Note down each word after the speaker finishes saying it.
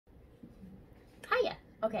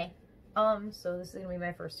Okay, so this is gonna be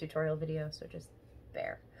my first tutorial video, so just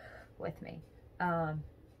bear with me. I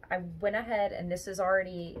went ahead and this is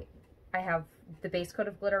already, I have the base coat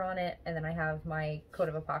of glitter on it, and then I have my coat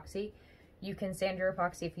of epoxy. You can sand your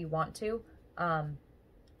epoxy if you want to.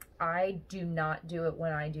 I do not do it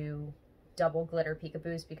when I do double glitter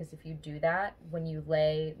peekaboos, because if you do that, when you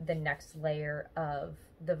lay the next layer of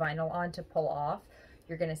the vinyl on to pull off,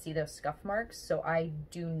 you're gonna see those scuff marks. So I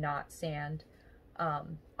do not sand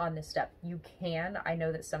on this step. You can, I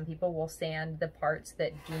know that some people will sand the parts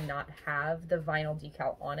that do not have the vinyl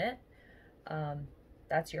decal on it.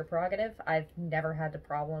 That's your prerogative. I've never had the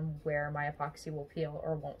problem where my epoxy will peel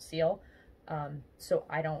or won't seal. So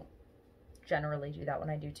I don't generally do that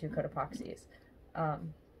when I do two coat epoxies.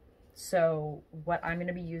 So what I'm going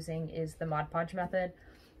to be using is the Mod Podge method.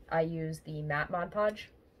 I use the matte Mod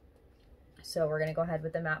Podge. So we're going to go ahead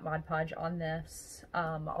with the matte Mod Podge on this.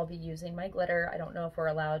 I'll be using my glitter. I don't know if we're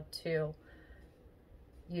allowed to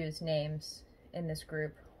use names in this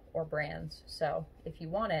group or brands. So if you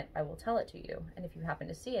want it, I will tell it to you. And if you happen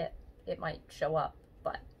to see it, it might show up,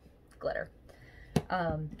 but glitter.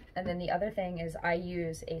 And then the other thing is I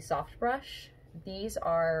use a soft brush. These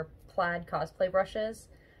are plaid cosplay brushes.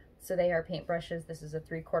 So they are paint brushes. This is a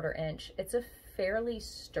 3/4 inch. It's a fairly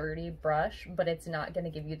sturdy brush, but it's not going to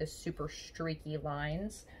give you the super streaky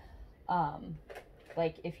lines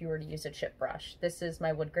like if you were to use a chip brush. This is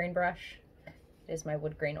my wood grain brush. It is my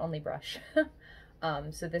wood grain only brush.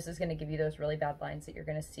 So this is going to give you those really bad lines that you're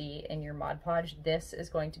going to see in your Mod Podge. This is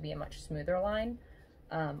going to be a much smoother line.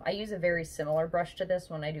 I use a very similar brush to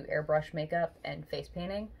this when I do airbrush makeup and face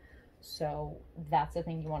painting. So that's the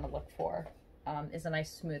thing you want to look for, is a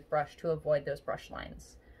nice smooth brush to avoid those brush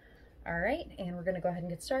lines. All right, and we're gonna go ahead and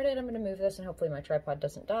get started. I'm gonna move this and hopefully my tripod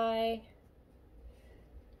doesn't die.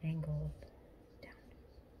 Angle down.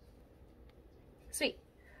 Sweet,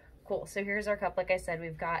 cool. So here's our cup. Like I said,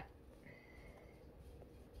 we've got,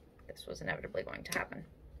 this was inevitably going to happen.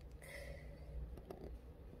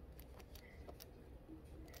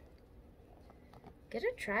 Get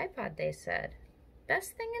a tripod, they said.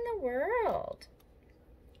 Best thing in the world.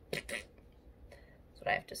 That's what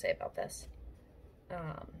I have to say about this.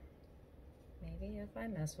 Maybe if I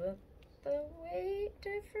mess with the weight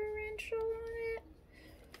differential on it.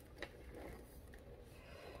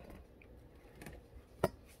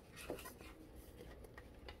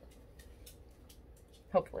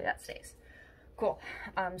 Hopefully that stays. Cool.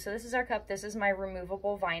 So this is our cup. This is my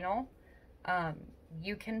removable vinyl.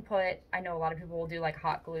 You can put, I know a lot of people will do like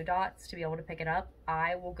hot glue dots to be able to pick it up.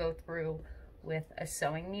 I will go through with a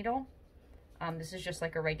sewing needle. This is just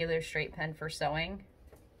like a regular straight pen for sewing.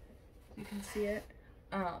 You can see it.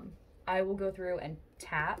 I will go through and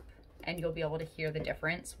tap, and you'll be able to hear the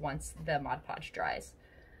difference once the Mod Podge dries.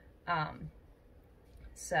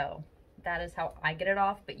 So that is how I get it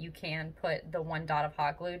off, but you can put the one dot of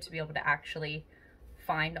hot glue to be able to actually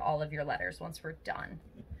find all of your letters once we're done.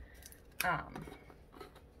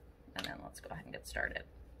 And then let's go ahead and get started.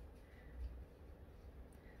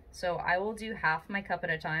 So I will do half my cup at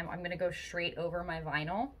a time. I'm gonna go straight over my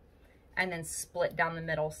vinyl and then split down the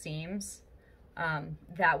middle seams.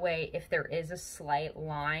 That way, if there is a slight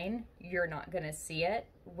line, you're not gonna see it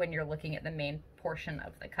when you're looking at the main portion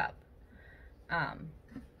of the cup.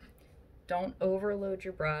 Don't overload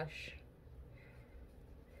your brush.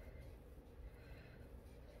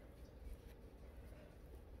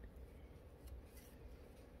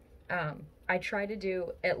 I try to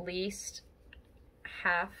do at least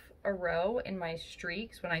half a row in my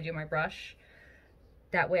streaks when I do my brush.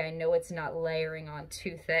 That way I know it's not layering on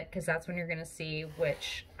too thick, because that's when you're going to see,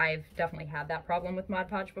 which I've definitely had that problem with Mod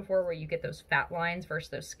Podge before, where you get those fat lines versus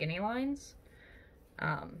those skinny lines.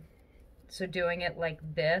 So doing it like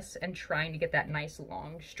this and trying to get that nice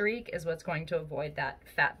long streak is what's going to avoid that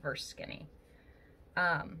fat versus skinny.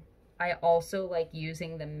 I also like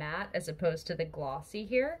using the matte as opposed to the glossy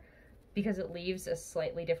here, because it leaves a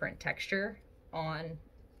slightly different texture on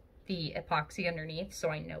the epoxy underneath, so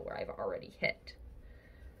I know where I've already hit.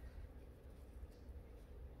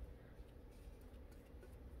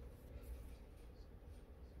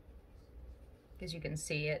 As you can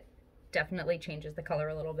see, it definitely changes the color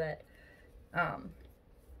a little bit,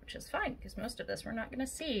 which is fine, because most of this we're not going to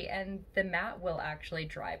see, and the matte will actually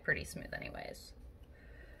dry pretty smooth anyways.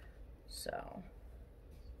 So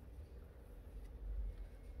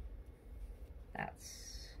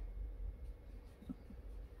that's,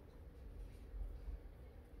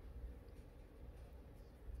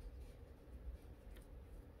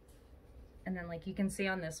 and then like you can see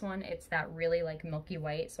on this one, it's that really like milky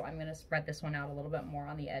white, so I'm going to spread this one out a little bit more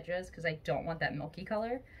on the edges because I don't want that milky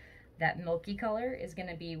color. that milky color is going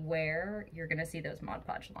to be where you're going to see those Mod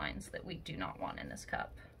Podge lines that we do not want in this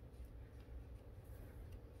cup.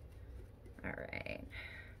 All right.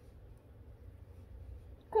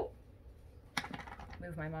 Cool.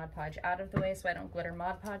 Move my Mod Podge out of the way so I don't glitter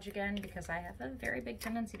Mod Podge again, because I have a very big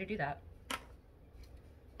tendency to do that.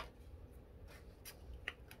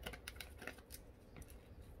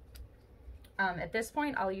 At this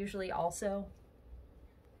point, I'll usually also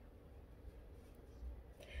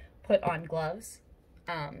put on gloves,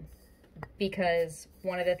 because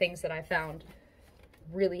one of the things that I found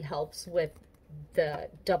really helps with the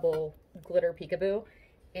double glitter peekaboo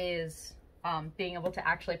is being able to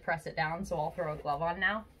actually press it down. So I'll throw a glove on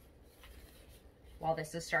now while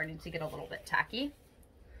this is starting to get a little bit tacky,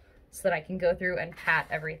 so that I can go through and pat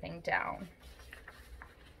everything down.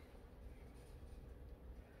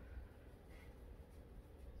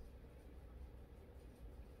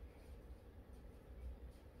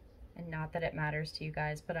 And not that it matters to you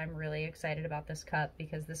guys, but I'm really excited about this cup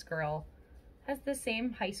because this girl has the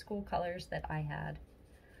same high school colors that I had.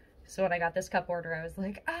 So when I got this cup order, I was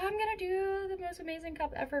like, I'm gonna do the most amazing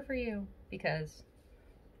cup ever for you, because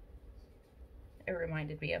it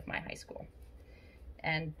reminded me of my high school.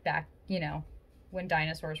 And back, you know, when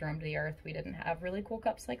dinosaurs roamed the earth, we didn't have really cool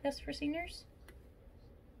cups like this for seniors.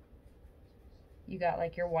 You got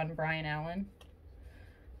like your one Brian Allen.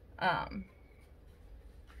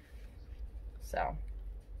 So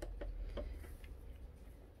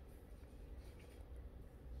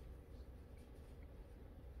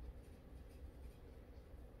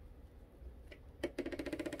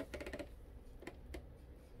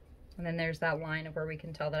and then there's that line of where we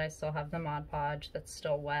can tell that I still have the Mod Podge that's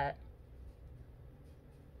still wet,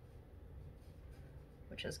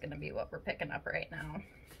 which is going to be what we're picking up right now.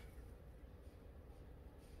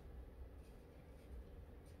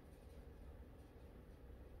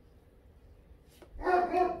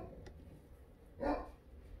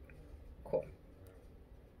 Cool.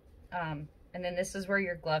 And then this is where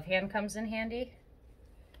your glove hand comes in handy.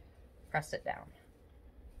 Press it down.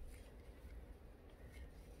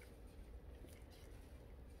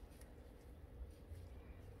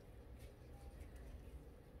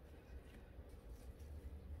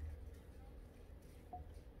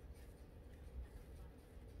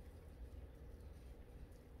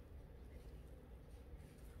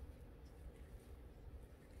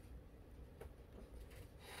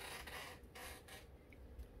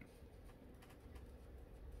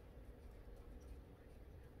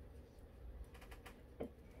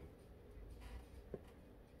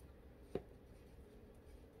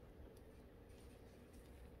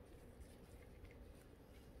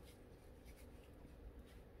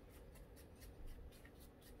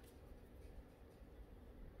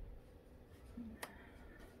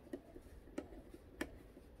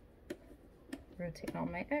 Rotate all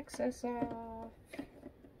my excess off.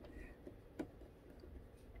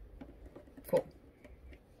 Cool.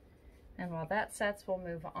 And while that sets, we'll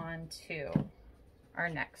move on to our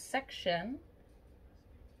next section.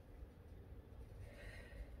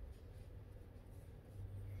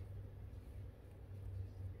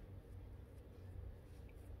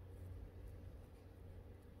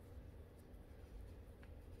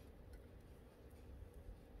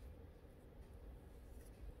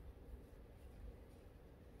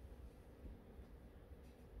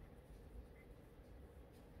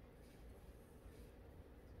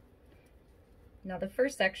 Now the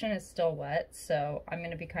first section is still wet, so I'm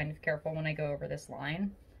going to be kind of careful when I go over this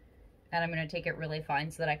line. And I'm going to take it really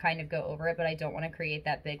fine so that I kind of go over it, but I don't want to create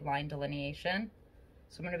that big line delineation.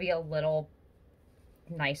 So I'm going to be a little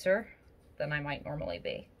nicer than I might normally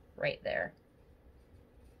be right there.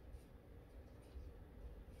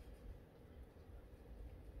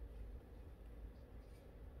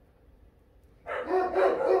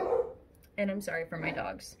 And I'm sorry for my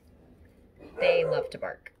dogs. They love to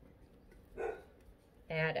bark.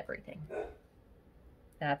 At everything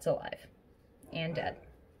that's alive and dead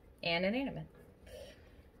and inanimate.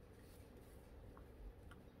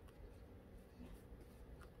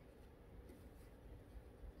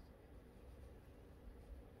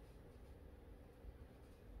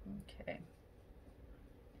 Okay.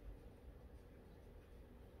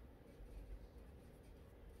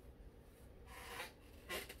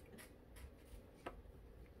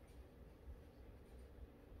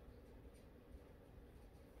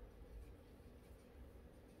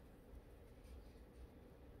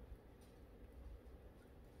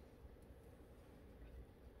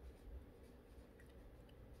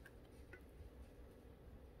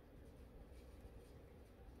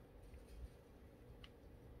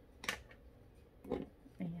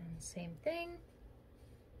 Same thing.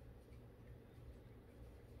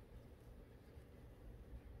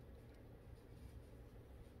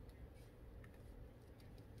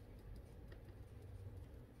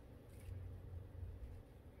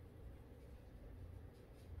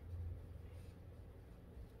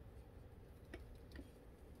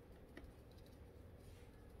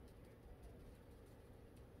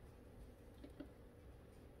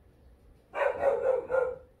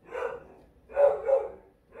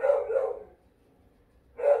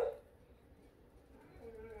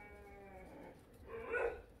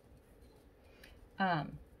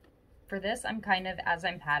 For this, I'm kind of, as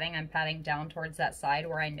I'm patting down towards that side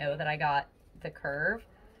where I know that I got the curve,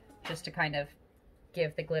 just to kind of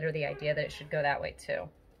give the glitter the idea that it should go that way too.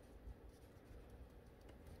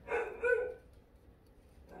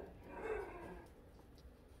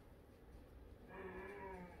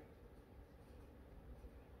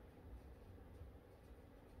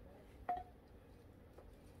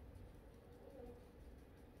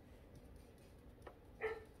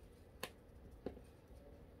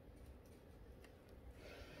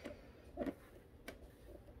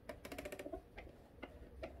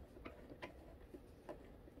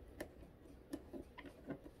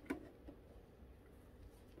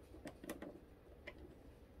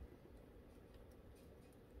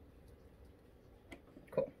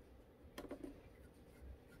 Cool.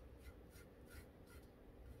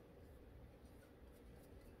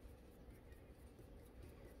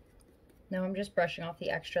 Now I'm just brushing off the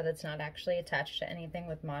extra that's not actually attached to anything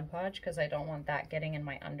with Mod Podge, because I don't want that getting in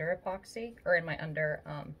my under epoxy, or in my under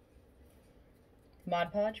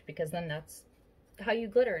Mod Podge, because then that's how you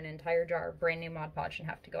glitter an entire jar of brand new Mod Podge and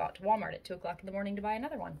have to go out to Walmart at 2 o'clock in the morning to buy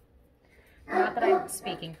another one. Not that I'm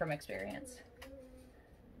speaking from experience,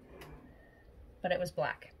 but it was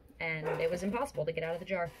black and it was impossible to get out of the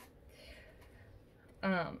jar.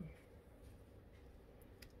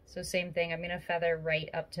 So same thing, I'm gonna feather right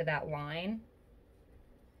up to that line,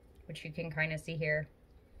 which you can kind of see here,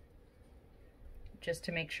 just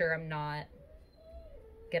to make sure I'm not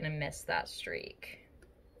gonna miss that streak.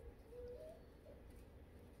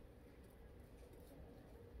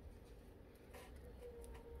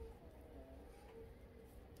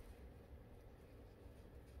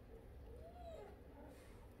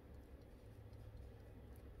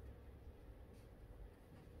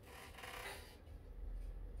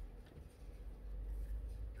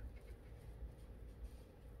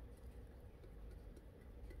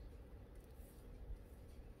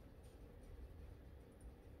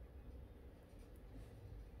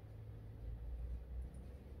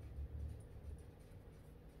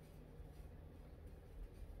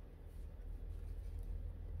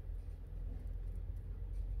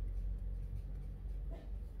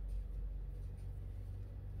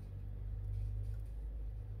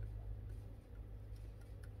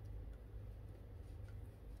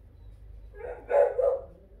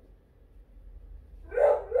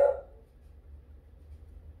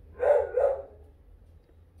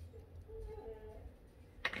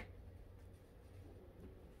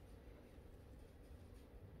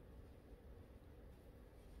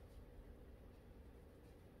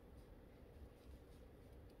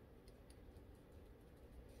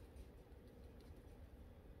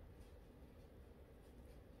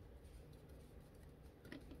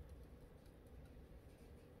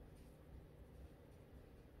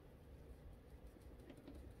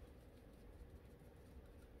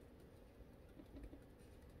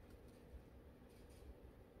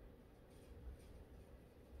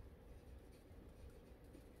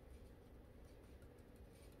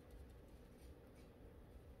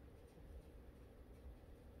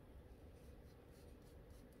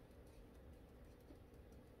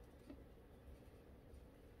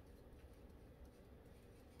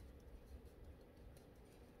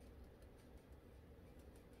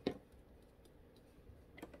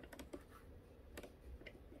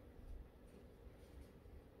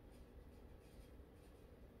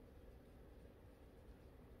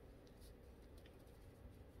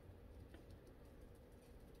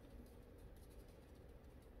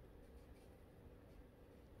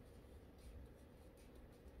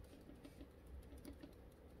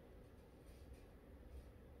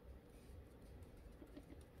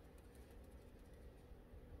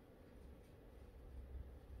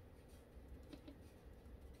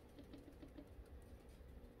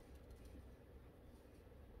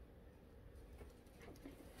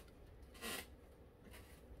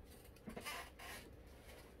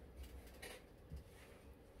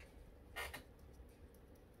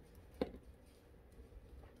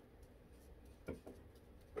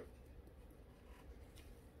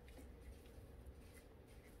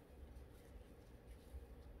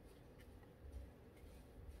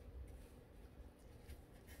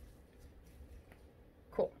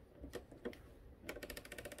 Cool.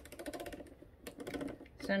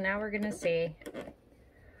 So now we're gonna see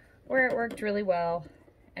where it worked really well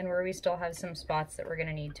and where we still have some spots that we're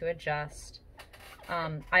gonna need to adjust.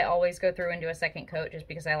 I always go through and do a second coat just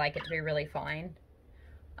because I like it to be really fine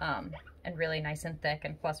and really nice and thick,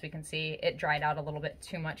 and plus we can see it dried out a little bit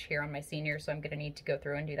too much here on my senior, so I'm gonna need to go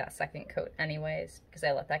through and do that second coat anyways because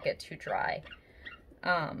I let that get too dry.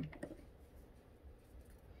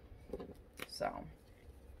 So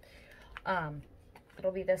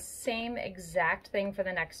It'll be the same exact thing for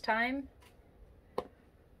the next time. I'm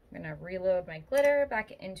gonna reload my glitter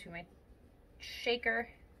back into my shaker,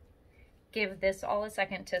 give this all a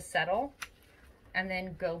second to settle, and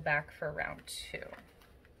then go back for round 2.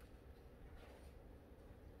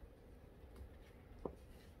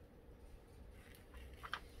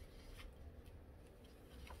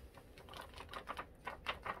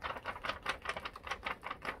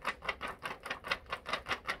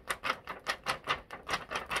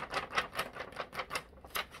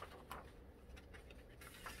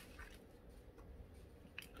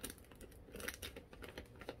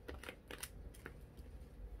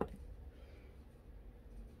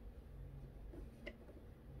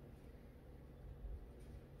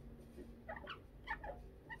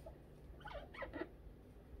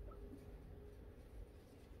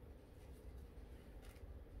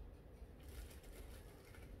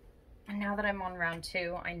 Now that I'm on round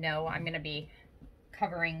 2, I know I'm going to be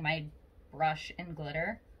covering my brush in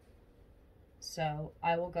glitter. So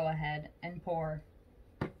I will go ahead and pour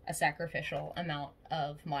a sacrificial amount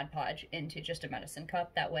of Mod Podge into just a medicine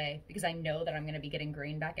cup. That way, because I know that I'm going to be getting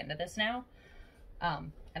green back into this now.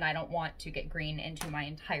 And I don't want to get green into my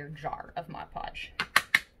entire jar of Mod Podge.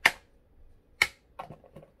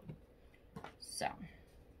 So.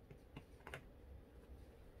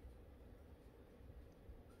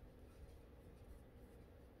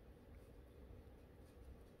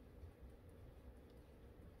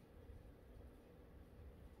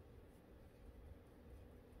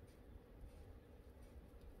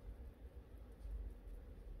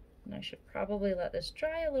 And I should probably let this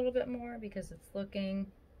dry a little bit more because it's looking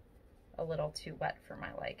a little too wet for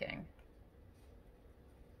my liking.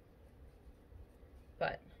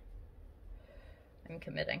 But I'm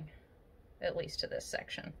committing, at least to this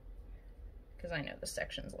section, because I know this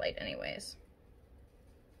section's light anyways.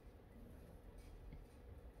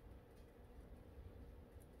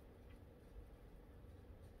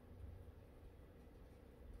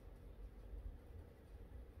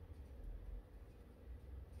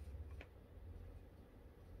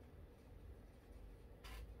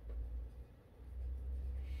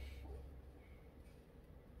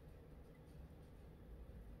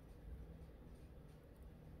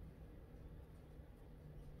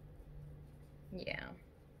 Yeah,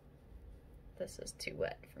 this is too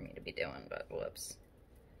wet for me to be doing, but whoops.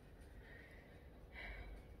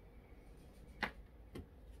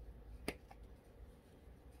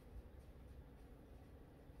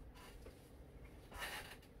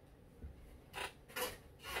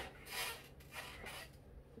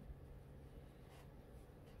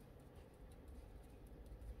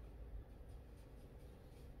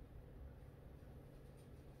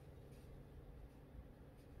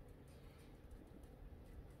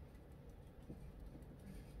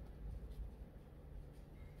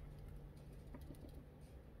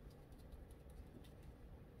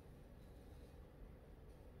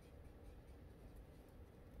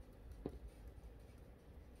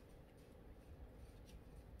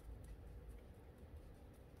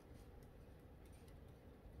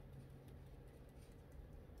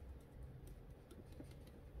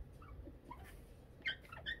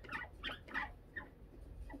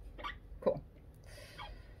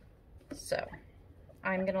 So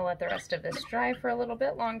I'm gonna let the rest of this dry for a little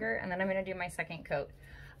bit longer, and then I'm gonna do my second coat.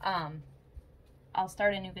 I'll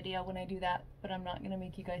start a new video when I do that, but I'm not gonna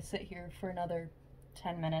make you guys sit here for another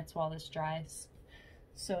 10 minutes while this dries.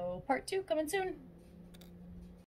 So part 2 coming soon.